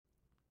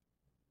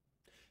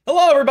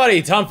Hello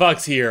everybody, Tom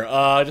Fox here.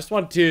 Just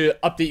wanted to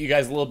update you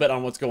guys a little bit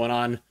on what's going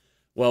on,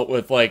 well,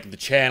 with like the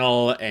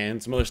channel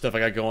and some other stuff I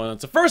got going on.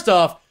 So first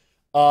off,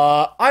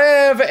 I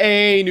have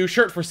a new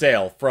shirt for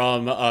sale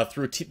from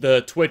through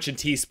the Twitch and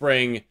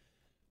Teespring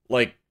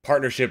like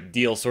partnership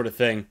deal sort of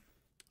thing.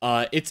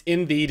 It's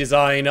in the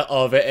design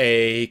of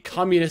a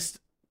communist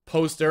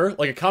poster,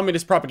 like a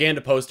communist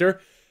propaganda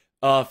poster,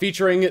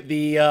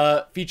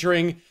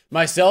 featuring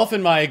myself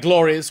in my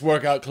glorious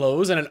workout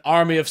clothes and an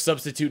army of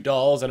substitute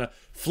dolls and a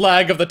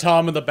flag of the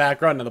Tom in the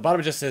background, and the bottom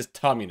it just says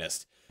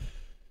Tommunist.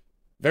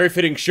 Very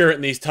fitting shirt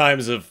in these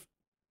times of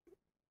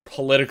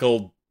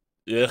political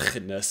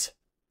ughness.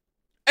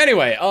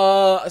 Anyway,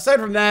 aside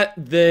from that,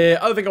 the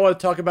other thing I want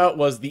to talk about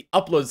was the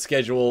upload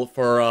schedule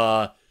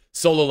for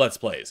solo Let's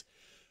Plays.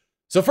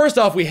 So first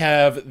off, we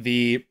got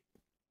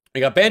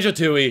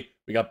Banjo-Tooie,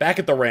 we got Back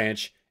at the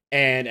Ranch,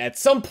 and at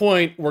some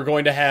point, we're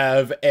going to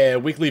have a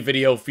weekly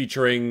video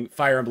featuring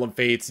Fire Emblem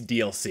Fates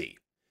DLC.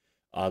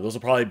 Those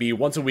will probably be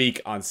once a week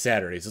on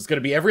Saturdays. It's going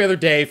to be every other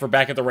day for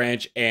Back at the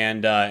Ranch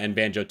and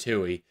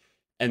Banjo-Tooie.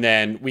 And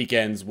then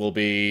weekends will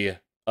be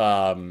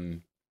Fire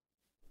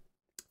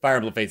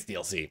Emblem Fates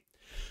DLC.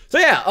 So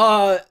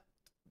yeah,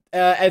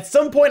 at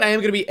some point I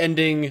am going to be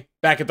ending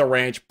Back at the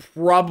Ranch,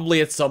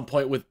 probably at some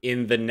point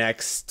within the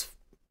next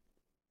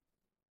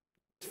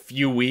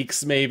few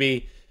weeks,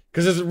 maybe.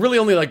 Because there's really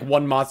only like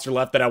one monster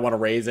left that I want to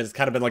raise, and it's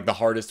kind of been like the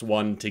hardest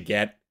one to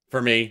get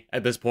for me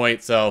at this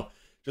point, so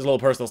just a little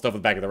personal stuff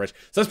with Back at the Ranch.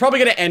 So it's probably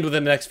going to end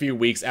within the next few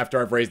weeks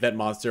after I've raised that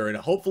monster, and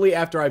hopefully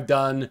after I've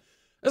done...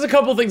 There's a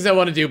couple things I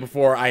want to do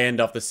before I end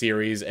off the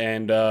series,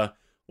 and one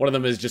of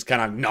them is just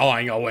kind of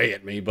gnawing away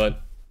at me, but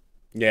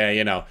yeah,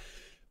 you know.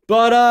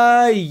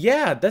 But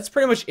yeah, that's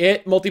pretty much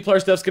it. Multiplayer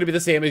stuff's going to be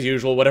the same as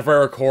usual. Whatever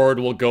I record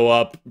will go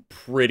up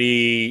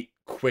pretty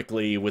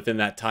quickly within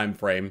that time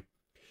frame.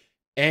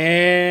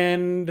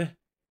 And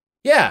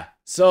yeah,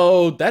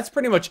 so that's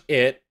pretty much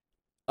it.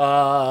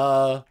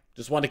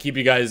 Just want to keep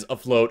you guys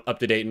afloat, up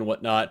to date and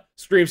whatnot.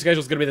 Stream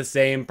schedule's gonna be the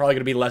same, probably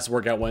gonna be less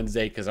Workout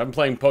Wednesday because I'm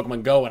playing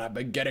Pokemon Go and I've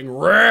been getting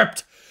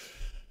ripped.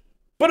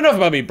 But enough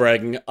about me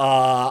bragging.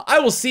 I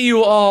will see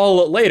you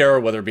all later,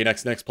 whether it be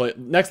next Let's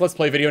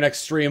Play video, next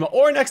stream,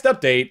 or next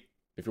update.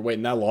 If you're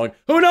waiting that long,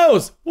 who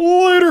knows?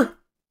 Later.